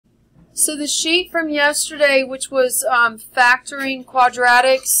So the sheet from yesterday, which was factoring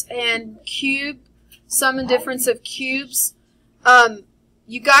quadratics and cube, sum and difference of cubes,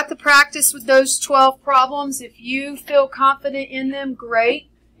 you got the practice with those 12 problems. If you feel confident in them, great.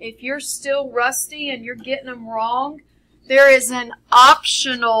 If you're still rusty and you're getting them wrong, there is an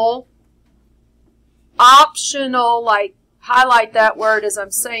optional, like highlight that word as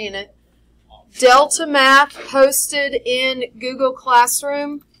I'm saying it, Delta Math posted in Google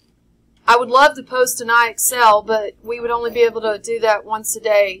Classroom. I would love to post an iExcel, but we would only be able to do that once a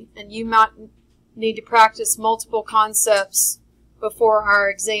day, and you might need to practice multiple concepts before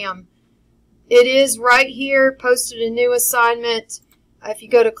our exam. It is right here, posted a new assignment. If you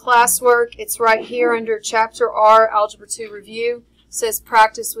go to classwork, it's right here under Chapter R, Algebra 2 Review. It says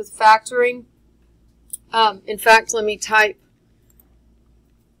practice with factoring. In fact, let me type.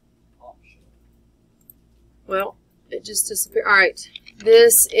 Well, it just disappeared. All right.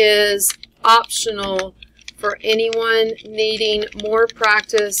 This is optional for anyone needing more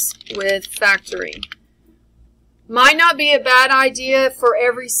practice with factoring. Might not be a bad idea for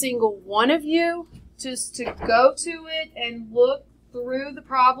every single one of you just to go to it and look through the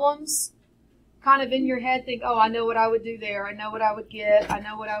problems. Kind of in your head think, oh, I know what I would do there. I know what I would get. I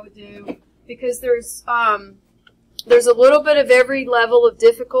know what I would do. Because there's a little bit of every level of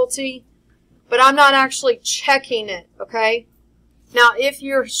difficulty, but I'm not actually checking it, okay? Now, if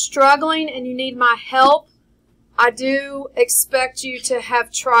you're struggling and you need my help, I do expect you to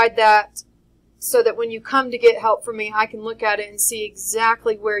have tried that so that when you come to get help from me, I can look at it and see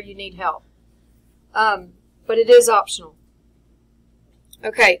exactly where you need help. But it is optional.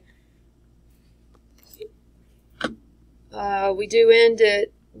 Okay. We do end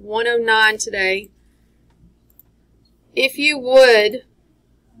at 1:09 today. If you would,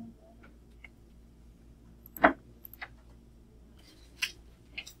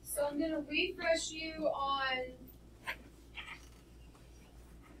 so I'm going to refresh you on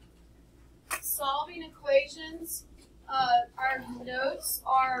solving equations. Our notes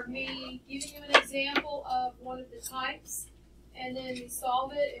are me giving you an example of one of the types, and then we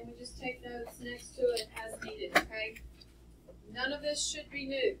solve it and we just take notes next to it as needed, okay? None of this should be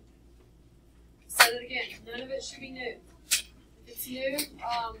new. Say that again. None of it should be new. If it's new,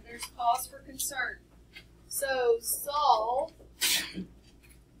 there's cause for concern. So solve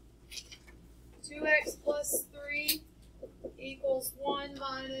 2x plus 3 equals 1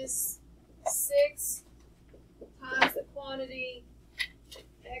 minus 6 times the quantity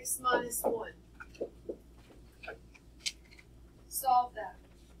x minus 1. Solve that.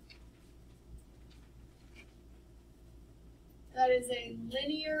 That is a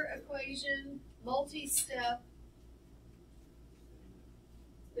linear equation, multi-step.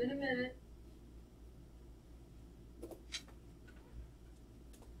 It's been a minute.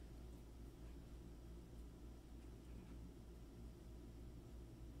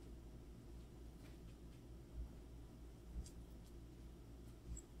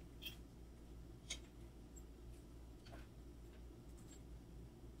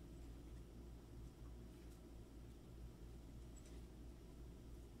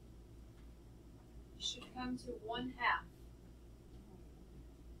 Should come to 1/2.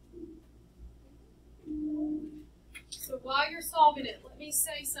 So while you're solving it, let me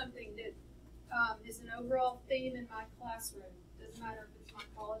say something that is an overall theme in my classroom. Doesn't matter if it's my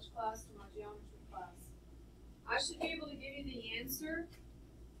college class or my geometry class. I should be able to give you the answer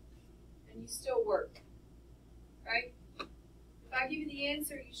and you still work, right? If I give you the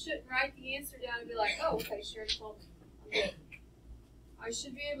answer, you shouldn't write the answer down and be like, oh, okay, she already told me. I'm good. I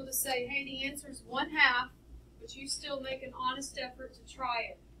should be able to say, hey, the answer is 1/2, but you still make an honest effort to try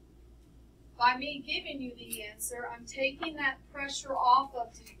it. By me giving you the answer, I'm taking that pressure off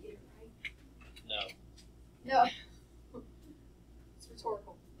of, did you get it right? No. No. It's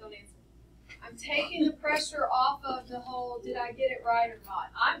rhetorical. Don't answer. I'm taking the pressure off of the whole, did I get it right or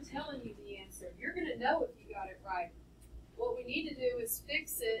not? I'm telling you the answer. You're going to know if you got it right. What we need to do is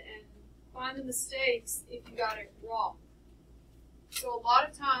fix it and find the mistakes if you got it wrong. So a lot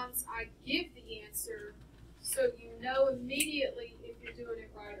of times I give the answer so you know immediately if you're doing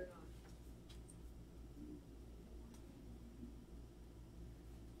it right or not.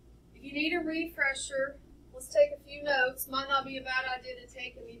 If you need a refresher, let's take a few notes. Might not be a bad idea to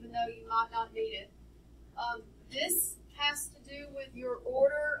take them even though you might not need it. This has to do with your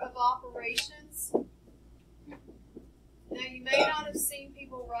order of operations. Now you may not have seen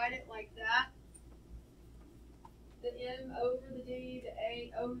people write it like that. The M over the D, the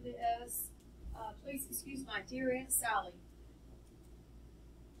A over the S. Please excuse my dear Aunt Sally.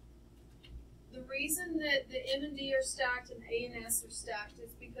 the reason that the M and D are stacked and A and S are stacked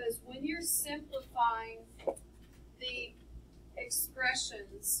is because when you're simplifying the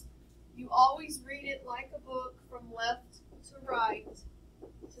expressions, you always read it like a book from left to right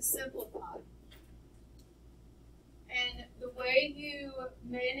to simplify. And the way you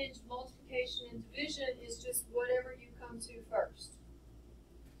manage multiplication and division is just whatever you come to first.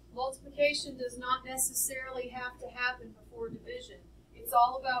 Multiplication does not necessarily have to happen before division. It's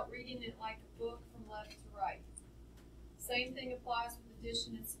all about reading it like a book from left to right. Same thing applies with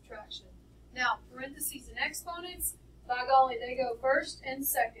addition and subtraction. Now, parentheses and exponents, by golly, they go first and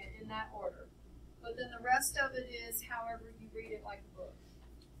second in that order. But then the rest of it is however you read it like a book.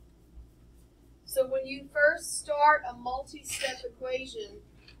 So when you first start a multi-step equation,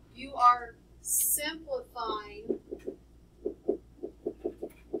 you are simplifying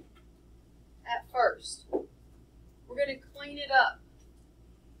at first. We're going to clean it up.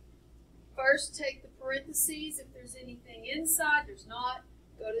 First, take the parentheses. If there's anything inside, there's not.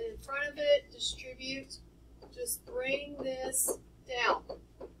 Go to in front of it, distribute. Just bring this down.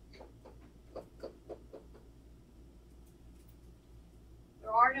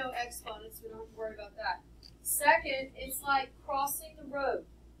 There are no exponents. We don't have to worry about that. Second, it's like crossing the road.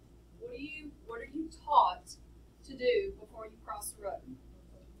 What are you taught to do before you cross the road?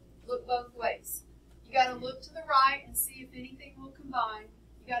 Look both ways. You got to look to the right and see if anything will combine.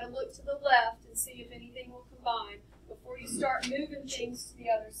 You got to look to the left and see if anything will combine before you start moving things to the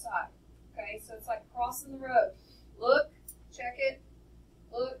other side. Okay, so it's like crossing the road. Look, check it,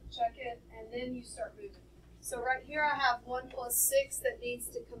 look, check it, and then you start moving. So right here I have 1 plus 6 that needs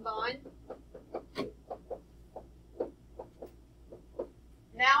to combine.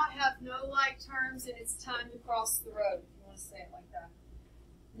 Now I have no like terms and it's time to cross the road, if you want to say it like that.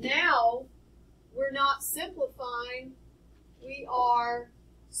 Now we're not simplifying, we are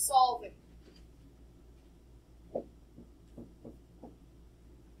solving. When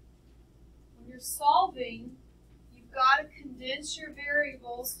you're solving, you've got to condense your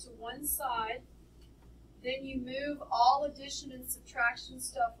variables to one side. Then you move all addition and subtraction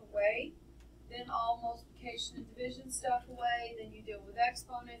stuff away. Then all multiplication and division stuff away. Then you deal with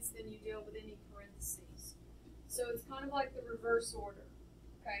exponents. Then you deal with any parentheses. So it's kind of like the reverse order.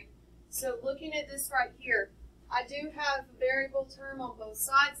 Okay. So looking at this right here, I do have a variable term on both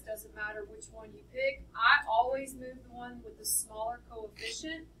sides. Doesn't matter which one you pick. I always move the one with the smaller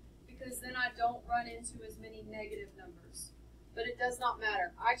coefficient because then I don't run into as many negative numbers. But it does not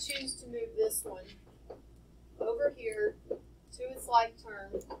matter. I choose to move this one over here to its like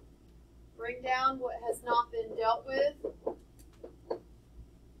term. Bring down what has not been dealt with.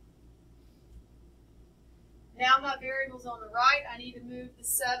 Now my variable's on the right. I need to move the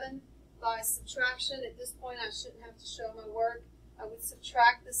 7 by subtraction. At this point, I shouldn't have to show my work. I would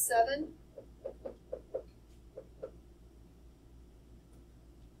subtract the 7.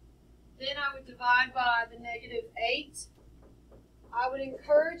 Then I would divide by the -8. I would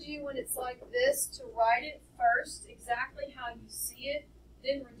encourage you when it's like this to write it first exactly how you see it,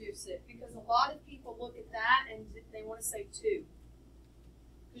 then reduce it. Because a lot of people look at that and they want to say 2.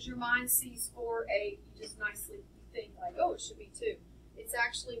 Because your mind sees 4, 8, you just nicely think like, oh, it should be 2. It's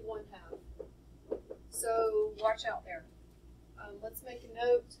actually 1/2. So watch out there. Let's make a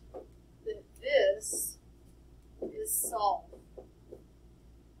note that this is solved.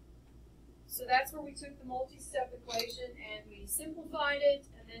 So that's where we took the multi-step equation and we simplified it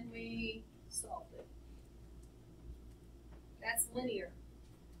and then we solved it. That's linear.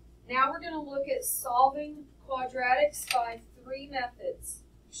 Now we're going to look at solving quadratics by 3 methods.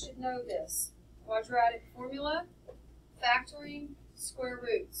 You should know this. Quadratic formula, factoring, square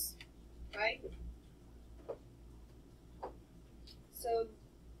roots, right? So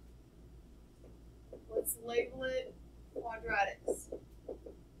let's label it quadratics.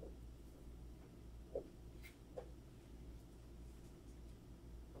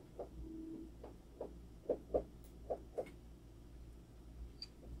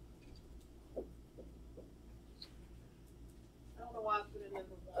 I don't know why I put a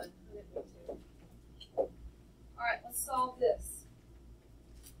number 1. I didn't mean to. All right, let's solve this.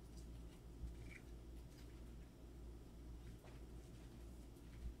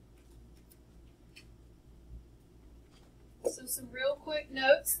 So some real quick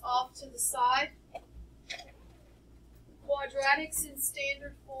notes off to the side. Quadratics in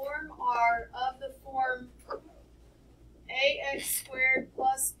standard form are of the form ax squared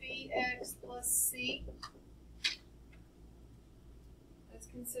plus bx plus c. That's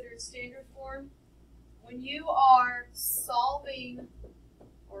considered standard form. When you are solving,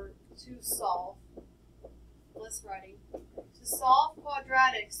 or to solve, less writing, to solve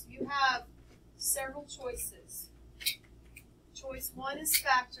quadratics, you have several choices. Choice 1 is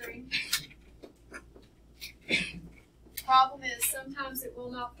factoring. Problem is, sometimes it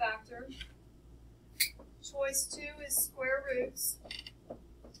will not factor. Choice 2 is square roots.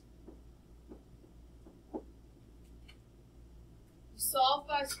 You solve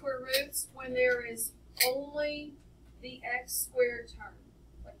by square roots when there is only the x squared term.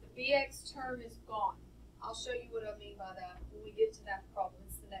 Like the bx term is gone. I'll show you what I mean by that when we get to that problem.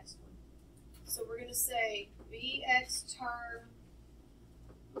 It's the next one. So we're going to say bx term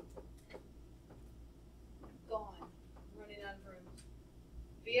gone. I'm running out of room.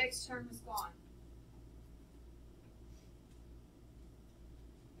 Bx term is gone.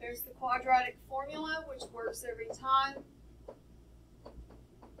 There's the quadratic formula, which works every time.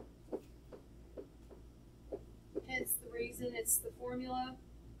 Hence the reason it's the formula.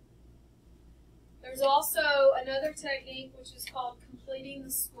 There's also another technique which is called completing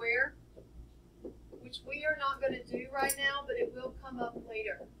the square, which we are not going to do right now, but it will come up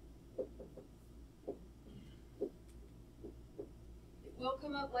later. It will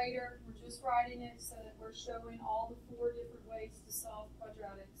come up later. We're just writing it so that we're showing all the 4 different ways to solve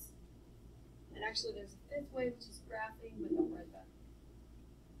quadratics. And actually there's a 5th way, which is graphing, but don't write that.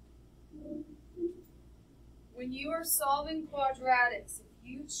 When you are solving quadratics, if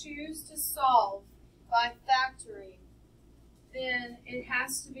you choose to solve by factoring, then it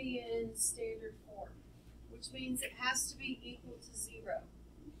has to be in standard form, which means it has to be equal to 0.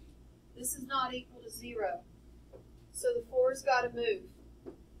 This is not equal to 0, so the 4's got to move.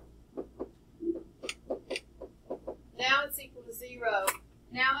 Now it's equal to 0.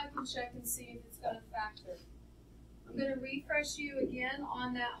 Now I can check and see if it's going to factor. I'm going to refresh you again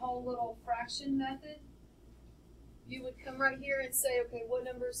on that whole little fraction method. You would come right here and say, okay, what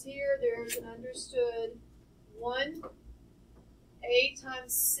number's here? There's an understood 1. A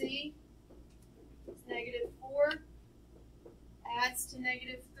times C is -4. Adds to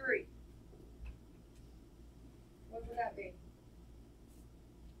 -3. What would that be?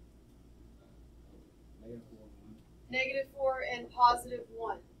 -4 and +1. Is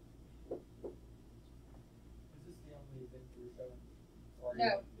this the only thing you're showing? Or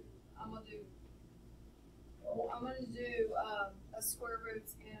No, I'm gonna do a square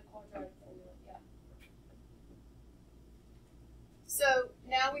roots and a quadratic formula. Yeah. So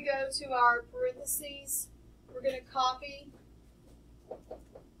now we go to our parentheses. We're gonna copy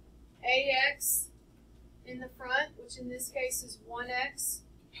AX in the front, which in this case is 1x.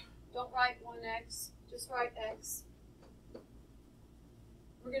 Don't write 1x, just write x.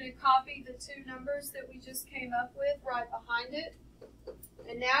 We're going to copy the 2 numbers that we just came up with right behind it.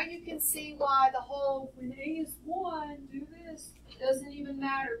 And now you can see why the whole, when A is 1, do this, doesn't even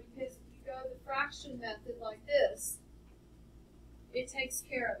matter, because if you go the fraction method like this, it takes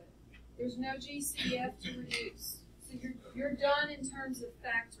care of it. There's no GCF to reduce. So you're done in terms of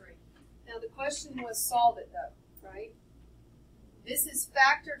factoring. Now the question was solve it though, right? This is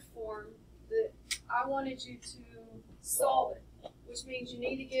factored form that I wanted you to solve it, which means you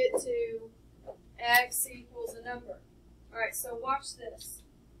need to get to x equals a number. All right, so watch this.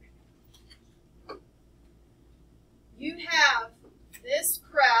 You have this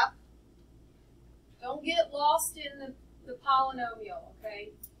crap. Don't get lost in the polynomial,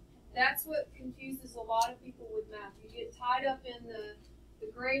 okay? That's what confuses a lot of people with math. You get tied up in the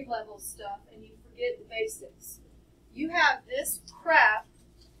grade level stuff and you forget the basics. You have this crap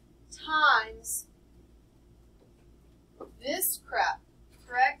times this crap,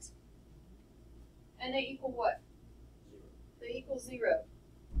 correct? And they equal what? 0. They equal 0.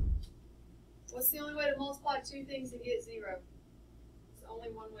 What's the only way to multiply 2 things and get 0? There's only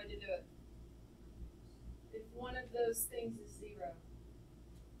one way to do it. If one of those things is 0,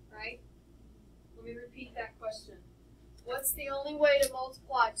 right? Let me repeat that question. What's the only way to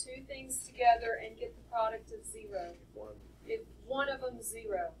multiply 2 things together and get the product of 0? If one of them is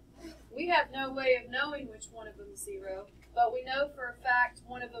 0. We have no way of knowing which one of them is 0, but we know for a fact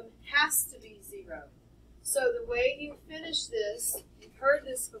one of them has to be 0. So the way you finish this, you've heard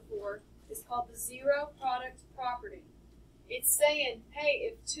this before, is called the zero product property. It's saying, hey,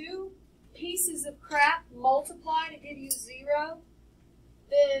 if 2 pieces of crap multiply to give you 0,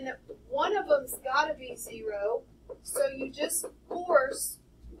 then one of them's got to be 0. So you just force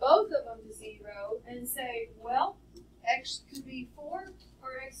both of them to 0 and say, well, x could be 4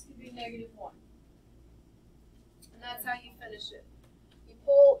 or x could be -1. And that's how you finish it. You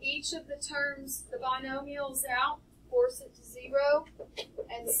pull each of the terms, the binomials out, force it to 0,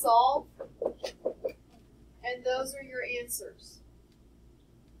 and solve. And those are your answers.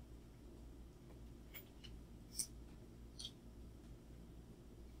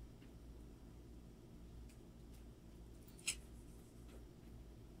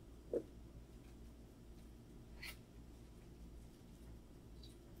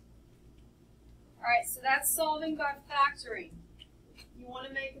 right, so that's solving by factoring. You want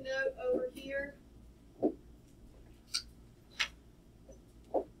to make a note over here.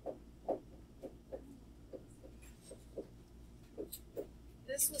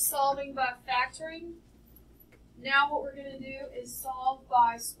 This was solving by factoring. Now what we're going to do is solve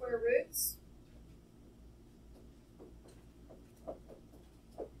by square roots.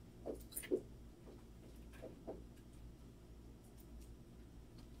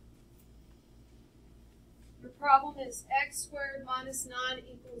 Your problem is x squared minus 9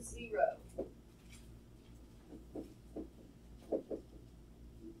 equals 0.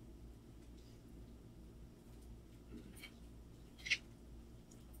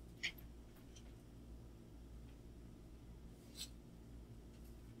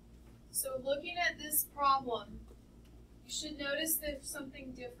 So looking at this problem, you should notice there's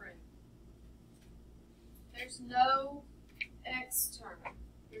something different. There's no x term.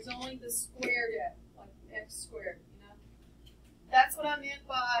 There's only the squared x, like x squared, you know? That's what I meant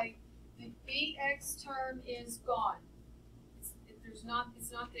by the bx term is gone. It's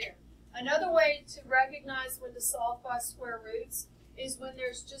not there. Another way to recognize when to solve by square roots is when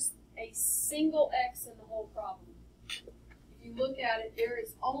there's just a single x in the whole problem. If you look at it, there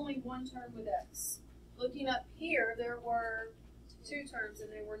is only one term with x. Looking up here, there were two terms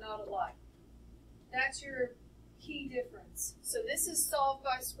and they were not alike. That's your key difference. So this is solved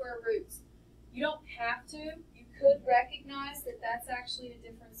by square roots. You don't have to. You could recognize that that's actually a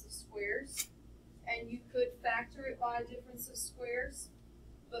difference of squares, and you could factor it by a difference of squares.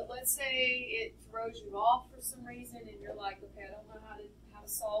 But let's say it throws you off for some reason and you're like, okay, I don't know how to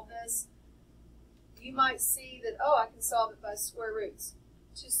solve this. You might see that, oh, I can solve it by square roots.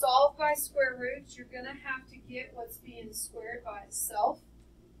 To solve by square roots, you're going to have to get what's being squared by itself.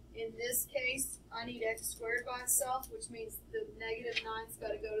 In this case, I need x squared by itself, which means the negative 9's got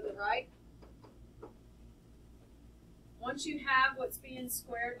to go to the right. Once you have what's being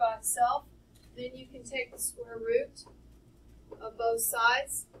squared by itself, then you can take the square root of both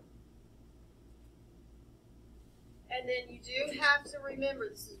sides. And then you do have to remember,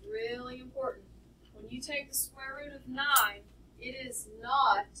 this is really important, when you take the square root of 9, it is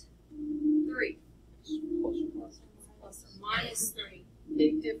not 3. Plus or minus 3.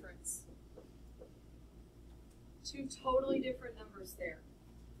 Big difference. Two totally different numbers there.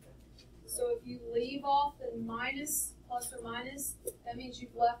 So if you leave off the minus, plus or minus, that means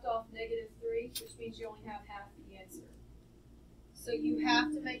you've left off negative 3, which means you only have half the answer. So you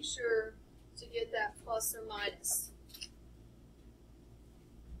have to make sure to get that plus or minus.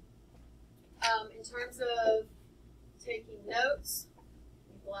 In terms of taking notes,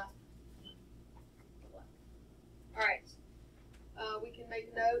 all right. We can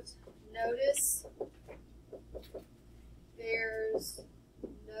make a note. Notice there's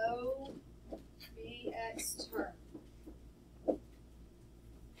no bx term.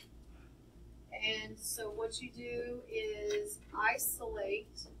 And so what you do is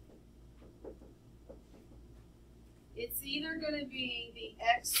isolate. It's either going to be the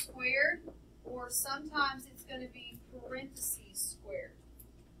x squared, or sometimes it's going to be parentheses squared.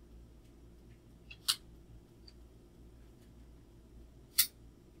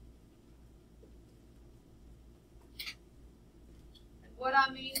 And what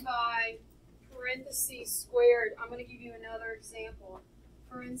I mean by parentheses squared, I'm going to give you another example.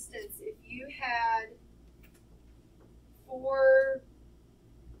 For instance, if you had 4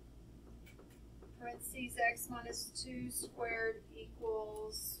 parentheses x minus 2 squared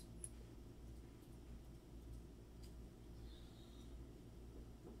equals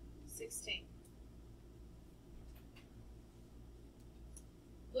 16.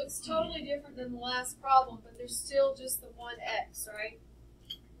 Looks totally different than the last problem, but there's still just the one x, right?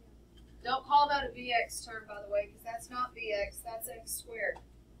 Don't call that a bx term, by the way, because that's not bx, that's x squared.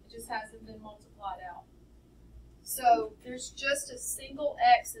 It just hasn't been multiplied out. So there's just a single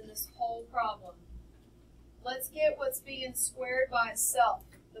x in this whole problem. Let's get what's being squared by itself.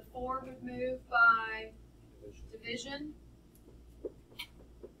 The 4 would move by division.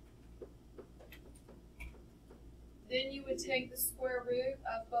 Then you would take the square root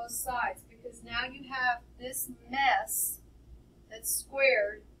of both sides, because now you have this mess that's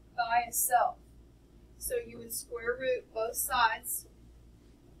squared by itself. So you would square root both sides.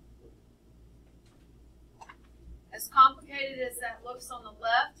 As complicated as that looks on the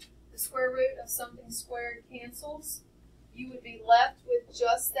left, the square root of something squared cancels. You would be left with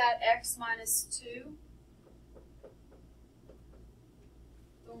just that x minus 2.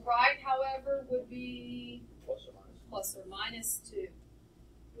 The right, however, would be plus or minus 2,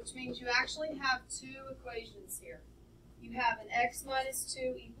 which means you actually have two equations here. You have an x minus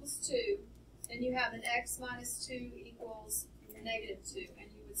 2 equals 2, and you have an x minus 2 equals negative 2,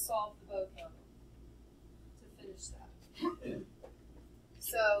 and you would solve for both of them to finish that.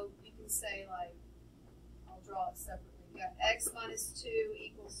 So you can say, like, I'll draw it separately. You got x minus 2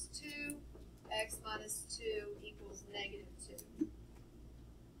 equals 2, x minus 2 equals negative 2.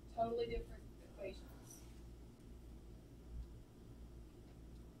 Totally different equations.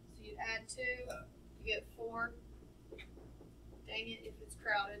 So you add 2, you get 4. Dang it, if it's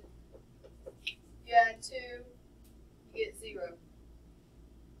crowded. You add 2, you get 0.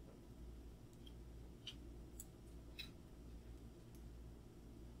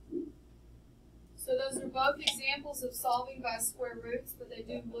 So those are both examples of solving by square roots, but they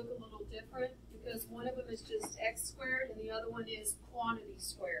do look a little different because one of them is just x squared and the other one is quantity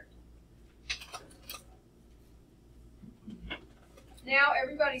squared. Now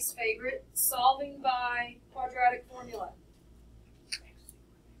everybody's favorite, solving by quadratic formula.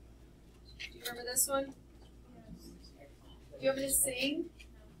 Do you remember this one? Yes. Do you want me to sing?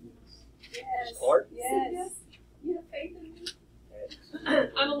 Yes. Hard? Yes. You have faith in me?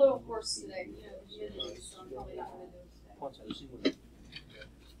 I'm a little hoarse today. You know, so I'm probably not going to do it today.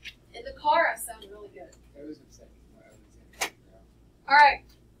 In the car, I sound really good. All right.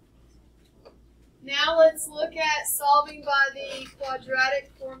 Now let's look at solving by the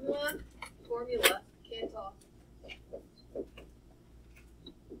quadratic formula. Can't talk.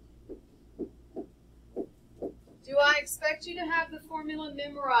 Do I expect you to have the formula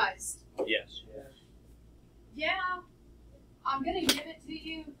memorized? Yes. Yeah. I'm going to give it to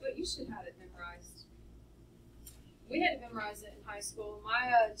you, but you should have it memorized. We had to memorize it in high school.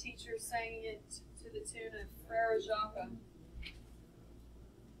 My teacher sang it to the tune of Frere Jacques.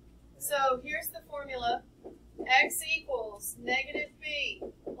 So here's the formula. X equals negative b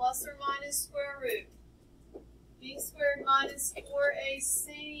plus or minus square root b squared minus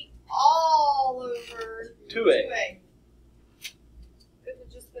 4ac all over 2a. Could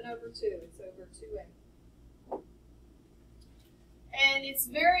have just been over 2. It's over 2a. And it's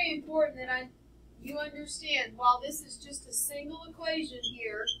very important that you understand, while this is just a single equation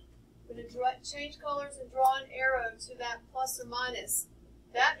here, I'm going to change colors and draw an arrow to that plus or minus.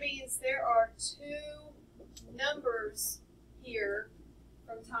 That means there are 2 numbers here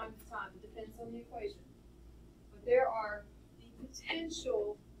from time to time. It depends on the equation. But there are the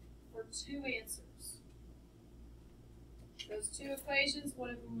potential for 2 answers. Those 2 equations, one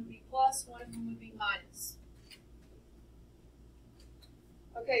of them would be plus, one of them would be minus.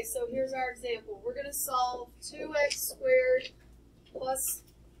 Okay, so here's our example. We're going to solve 2x squared plus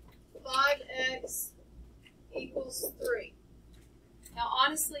 5x equals 3. Now,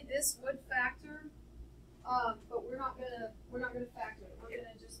 honestly, this would factor, but we're not gonna factor it. We're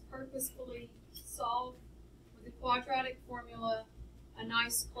gonna just purposefully solve with the quadratic formula a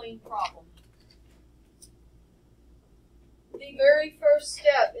nice, clean problem. The very first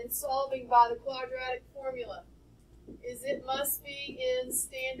step in solving by the quadratic formula is it must be in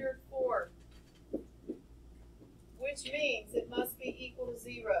standard form, which means it must be equal to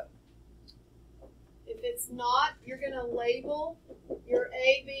 0. If it's not, you're going to label your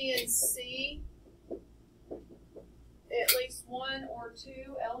A, B, and C, at least 1 or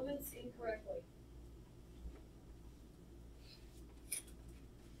 2 elements, incorrectly.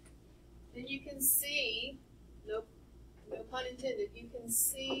 Then you can see, no pun intended, you can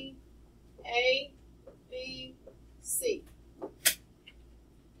see A, B, C.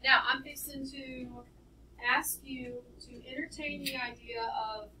 Now, I'm fixing to ask you to entertain the idea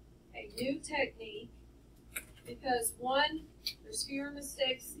of a new technique, because 1, there's fewer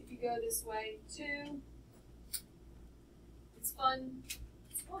mistakes if you go this way. 2, it's fun.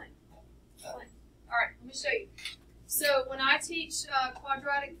 It's fun. It's fun. All right, let me show you. So when I teach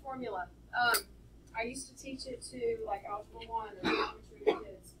quadratic formula, I used to teach it to like Algebra 1 or geometry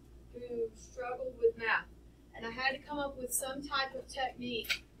kids who struggled with math. And I had to come up with some type of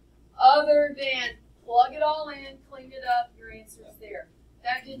technique other than plug it all in, clean it up, your answer's there.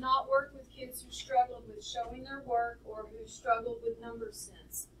 That did not work with kids who struggled with showing their work or who struggled with number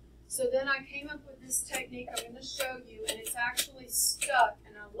sense. So then I came up with this technique I'm going to show you, and it's actually stuck,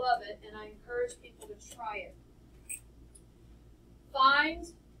 and I love it, and I encourage people to try it. Find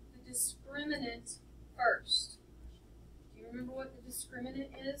the discriminant first. Do you remember what the discriminant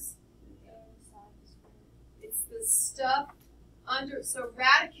is? It's the stuff under, so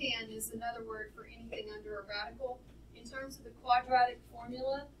radicand is another word for anything under a radical. In terms of the quadratic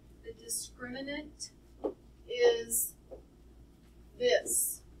formula, the discriminant is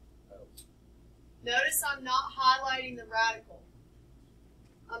this. Notice I'm not highlighting the radical.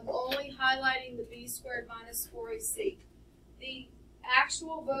 I'm only highlighting the b squared minus 4ac. The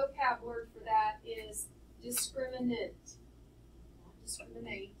actual vocab word for that is discriminant.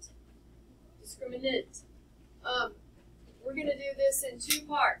 Discriminate. Discriminant. We're going to do this in two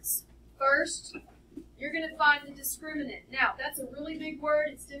parts. First, you're going to find the discriminant. Now, that's a really big word.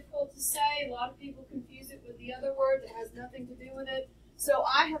 It's difficult to say. A lot of people confuse it with the other word that has nothing to do with it. So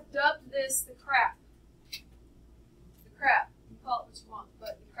I have dubbed this the crap. The crap. You call it what you want,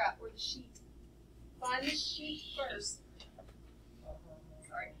 but the crap, or the sheet. Find this sheet first.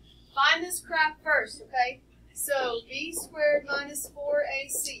 Sorry. Find this crap first, okay? So b squared minus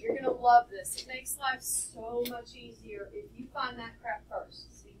 4ac. You're going to love this. It makes life so much easier if you find that crap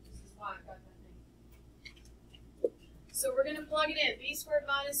first. See, this is why I got that name. So we're going to plug it in. B squared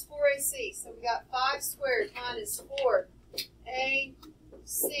minus 4ac. So we got 5 squared minus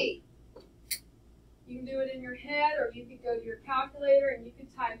 4ac. You can do it in your head, or you could go to your calculator and you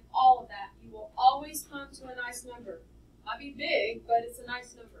could type all of that. You will always come to a nice number. Might be big, but it's a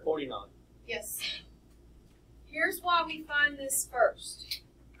nice number. 49. Yes. Here's why we find this first.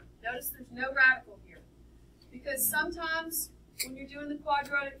 Notice there's no radical here. Because sometimes when you're doing the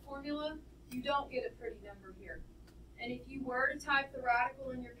quadratic formula, you don't get a pretty number here. And if you were to type the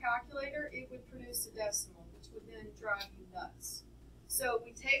radical in your calculator, it would produce a decimal, which would then drive you nuts. So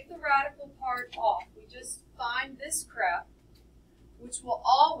we take the radical part off. We just find this crap, which will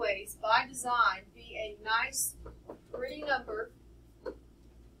always, by design, be a nice, pretty number.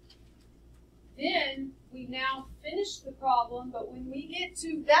 Then we now finish the problem, but when we get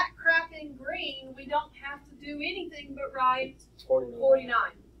to that crap in green, we don't have to do anything but write 49,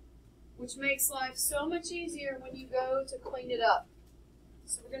 which makes life so much easier when you go to clean it up.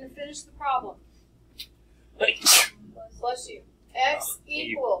 So we're going to finish the problem. Bless you. X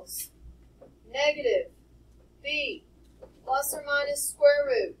equals negative b plus or minus square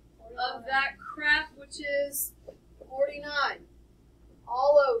root of that crap, which is 49.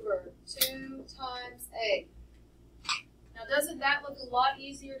 All over 2 times a. Now, doesn't that look a lot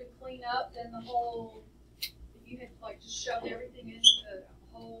easier to clean up than the whole, if you had like just shoved everything into the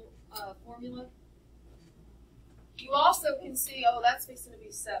whole formula? You also can see, oh, that's fixing to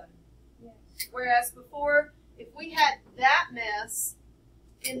be 7. Yes. Whereas before, if we had that mess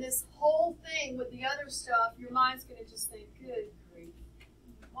in this whole thing with the other stuff, your mind's going to just think, good grief,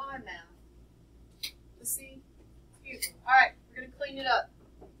 why math? You see? Beautiful. All right. We're going to clean it up.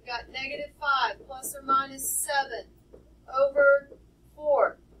 We got negative 5 plus or minus 7 over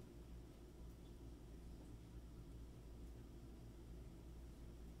 4.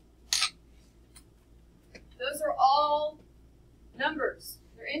 Those are all numbers.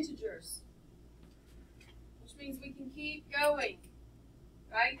 They're integers, which means we can keep going,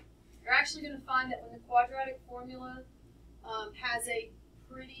 right? You're actually going to find that when the quadratic formula has a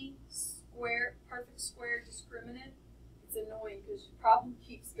pretty square, perfect square discriminant, it's annoying because your problem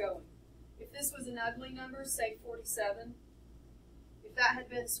keeps going. If this was an ugly number, say 47, if that had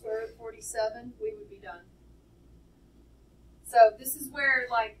been square root of 47, we would be done. So this is where,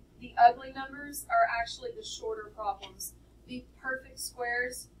 like, the ugly numbers are actually the shorter problems. The perfect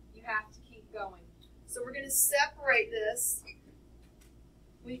squares, you have to keep going. So we're going to separate this.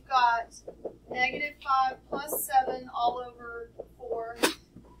 We've got negative 5 plus 7 all over 4.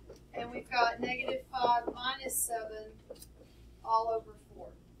 And we've got negative 5 minus 7 all over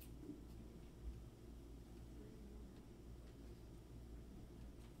 4.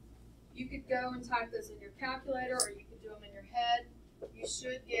 You could go and type those in your calculator, or you could do them in your head. You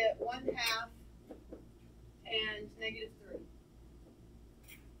should get 1/2 and negative 3.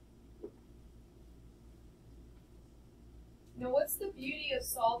 Now, what's the beauty of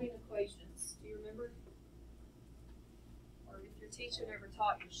solving equations? Do you remember? Or if your teacher never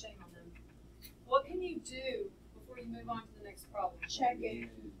taught you, shame on them. What can you do before you move on to the next problem? Check it. You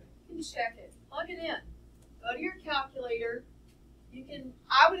can check it. Plug it in. Go to your calculator. You can.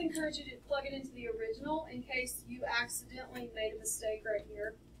 I would encourage you to plug it into the original in case you accidentally made a mistake right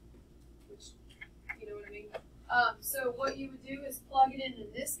here, which, you know what I mean. So what you would do is plug it in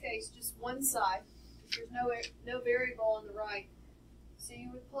this case, just one side. There's no variable on the right. So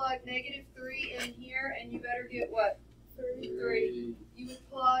you would plug negative 3 in here, and you better get what? 3. You would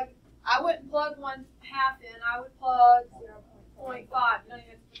plug. I wouldn't plug 1/2 in. I would plug 0.5. No, you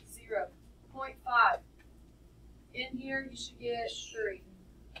have to put 0. 0.5. In here, you should get 3.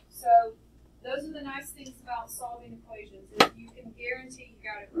 So those are the nice things about solving equations, is you can guarantee you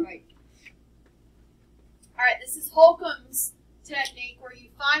got it right. All right, this is Holcomb's technique, where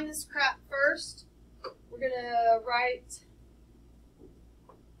you find this crap first. We're going to write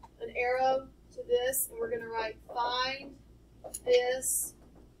an arrow to this, and we're going to write find this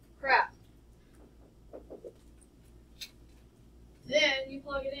crap. Then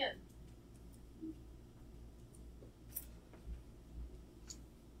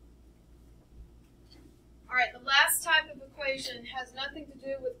equation has nothing to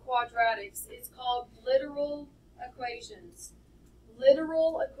do with quadratics. It's called literal equations.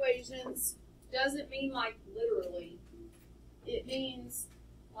 Literal equations doesn't mean like literally. It means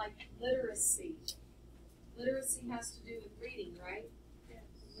like literacy. Literacy has to do with reading, right? Yes.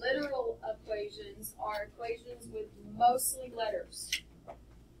 Literal equations are equations with mostly letters.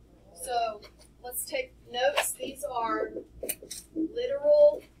 So let's take notes. These are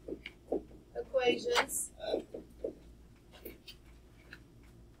literal equations.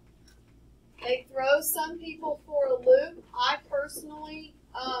 They throw some people for a loop. I personally,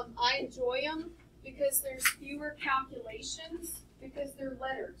 I enjoy them because there's fewer calculations because they're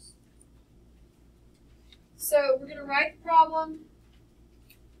letters. So we're going to write the problem.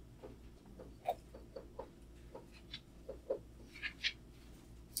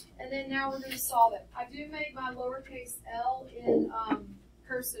 And then now we're going to solve it. I do make my lowercase l in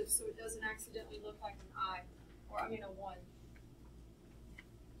cursive so it doesn't accidentally look like an I, or I mean a 1.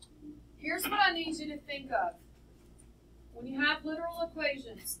 Here's what I need you to think of. When you have literal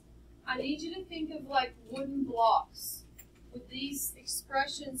equations, I need you to think of like wooden blocks with these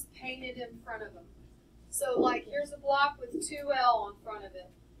expressions painted in front of them. So like here's a block with 2L on front of it.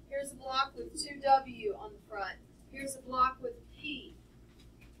 Here's a block with 2W on the front. Here's a block with P.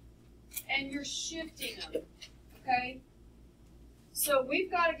 And you're shifting them, okay? So we've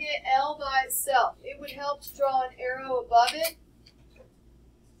got to get L by itself. It would help to draw an arrow above it.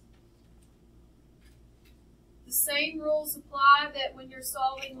 The same rules apply that when you're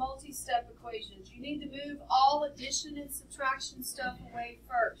solving multi-step equations. You need to move all addition and subtraction stuff away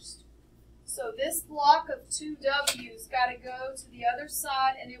first. So this block of 2W's got to go to the other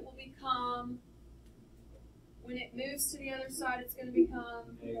side, and it will become, when it moves to the other side, it's going to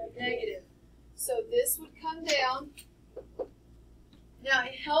become negative. So this would come down. Now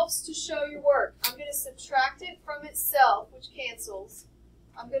it helps to show your work. I'm going to subtract it from itself, which cancels.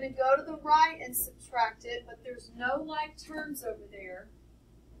 I'm going to go to the right and subtract it, but there's no like terms over there.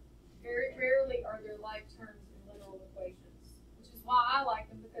 Very rarely are there like terms in literal equations, which is why I like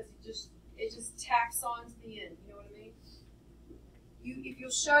them, because it just tacks on to the end. You know what I mean? If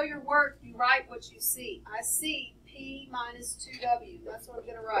you'll show your work, you write what you see. I see P minus 2W. That's what I'm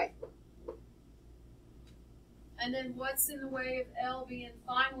going to write. And then what's in the way of L being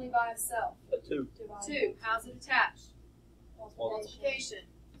finally by itself? A 2. 2. How's it attached? Multiplication. Multiplication.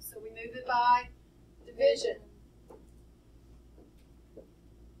 So we move it by division.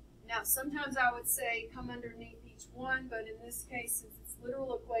 Now sometimes I would say come underneath each one, but in this case, since it's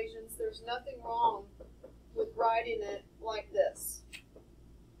literal equations, there's nothing wrong with writing it like this.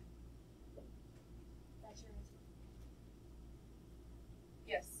 That's your answer.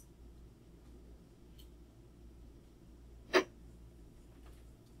 Yes.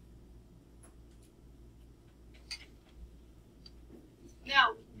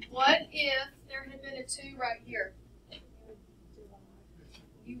 Now, what if there had been a 2 right here?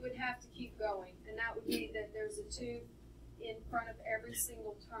 You would have to keep going, and that would mean that there's a 2 in front of every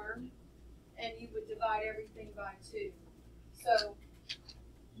single term, and you would divide everything by 2. So,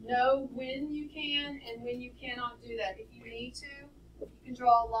 know when you can and when you cannot do that. If you need to, you can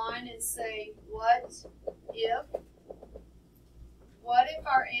draw a line and say, what if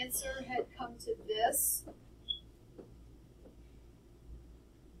our answer had come to this?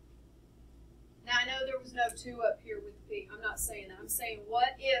 Now, I know there was no 2 up here with P. I'm not saying that. I'm saying,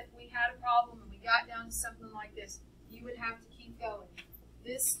 what if we had a problem and we got down to something like this? You would have to keep going.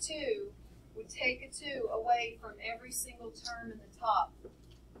 This 2 would take a 2 away from every single term in the top.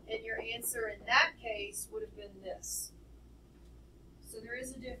 And your answer in that case would have been this. So there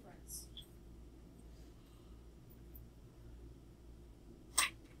is a difference.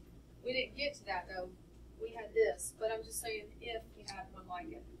 We didn't get to that, though. We had this. But I'm just saying, if you had one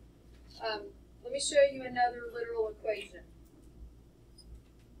like it. Let me show you another literal equation.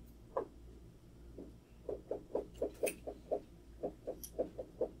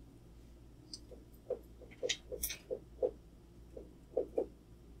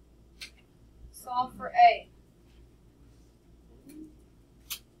 Solve for A.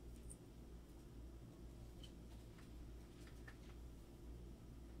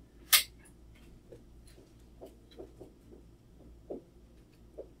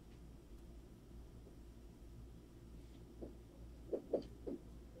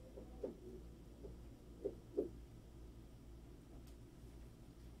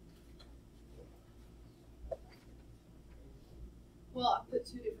 Well, I put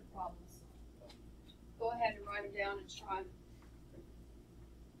 2 different problems. Go ahead and write them down and try them.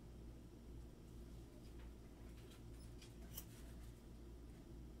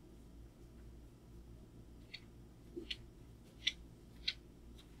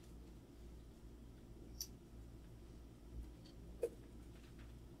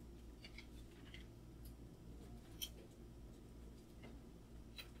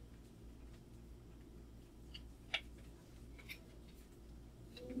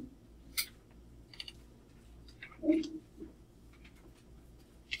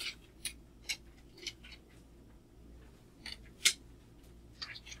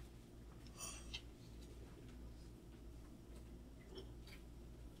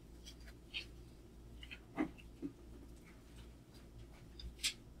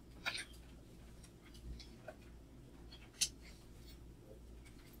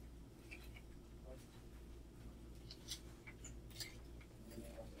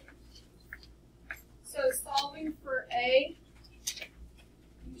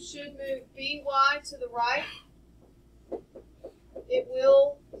 y to the right, it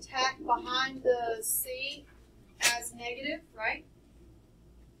will tack behind the c as negative, right?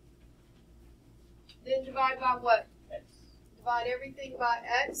 Then divide by what? X. Divide everything by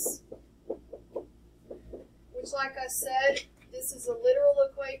x, which, like I said, this is a literal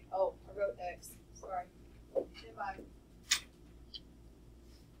equation. Oh, I wrote x. Sorry. Stand by.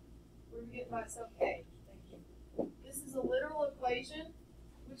 We're getting myself a. Thank you. This is a literal equation,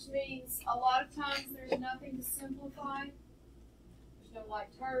 which means a lot of times there's nothing to simplify. There's no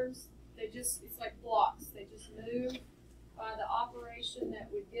like terms. It's like blocks. They just move by the operation that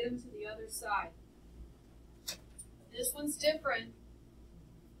would get them to the other side. This one's different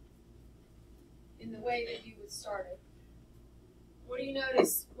in the way that you would start it. What do you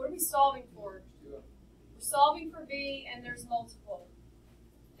notice? What are we solving for? We're solving for b, and there's multiple.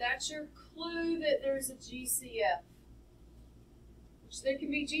 That's your clue that there's a GCF. Which there can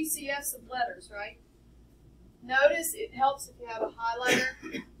be GCFs of letters, right? Notice, it helps if you have a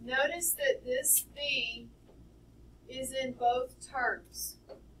highlighter. Notice that this b is in both terms.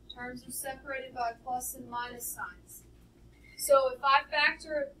 Terms are separated by plus and minus signs. So if I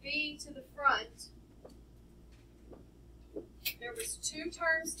factor a b to the front, there was two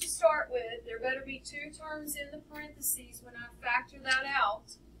terms to start with. There better be two terms in the parentheses when I factor that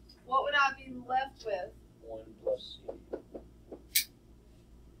out. What would I be left with? 1 plus c.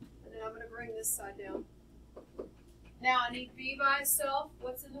 And then I'm going to bring this side down. Now I need b by itself.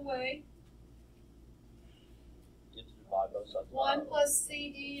 What's in the way? You have to divide both sides. 1 plus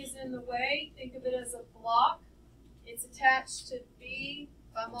cd is in the way. Think of it as a block. It's attached to b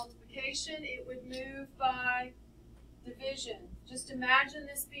by multiplication. It would move by division. Just imagine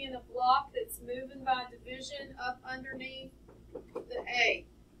this being a block that's moving by division up underneath the a.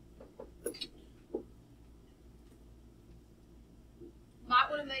 Might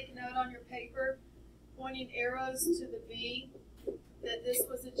want to make a note on your paper, pointing arrows to the b, that this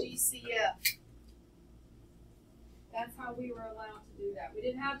was a GCF. That's how we were allowed to do that. We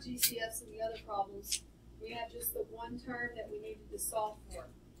didn't have GCFs in the other problems. We had just the one term that we needed to solve for.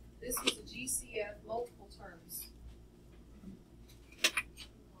 This was a GCF, multiple terms.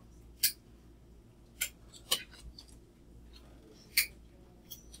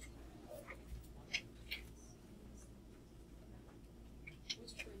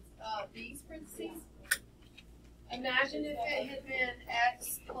 These parentheses. Imagine if it had been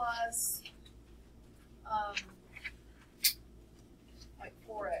x plus like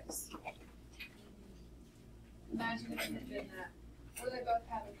 4x. Imagine if it had been that. What do they both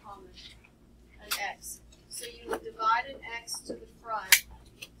have in common? An x. So you would divide an x to the front.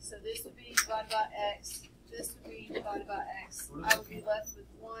 So this would be divided by x. This would be divided by x. I would be left with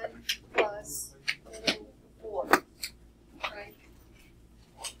 1 plus 4. Right?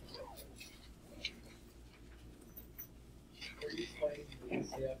 Are you explaining the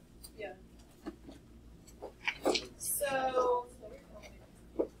GCF? Yeah. So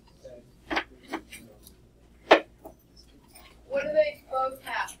what do they both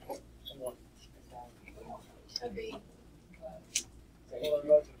have? A B.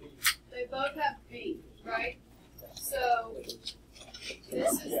 They both have B, right? So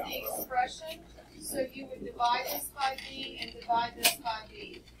this is the expression. So you would divide this by B and divide this by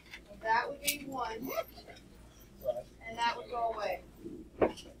B. That would be 1. And that would go away.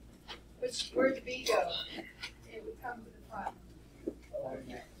 Where'd the B go? It would come to the front.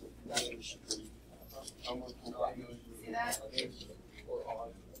 See that?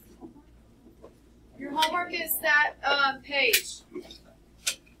 Your homework is that page.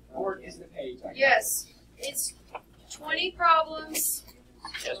 Homework is the page. Yes. It's 20 problems.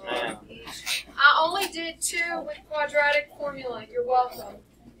 Yes, ma'am. I only did 2 with quadratic formula. You're welcome.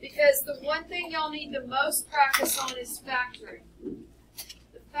 Because the one thing y'all need the most practice on is factoring.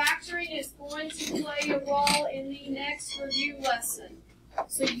 The factoring is going to play a role in the next review lesson.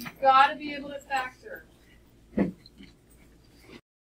 So you've got to be able to factor.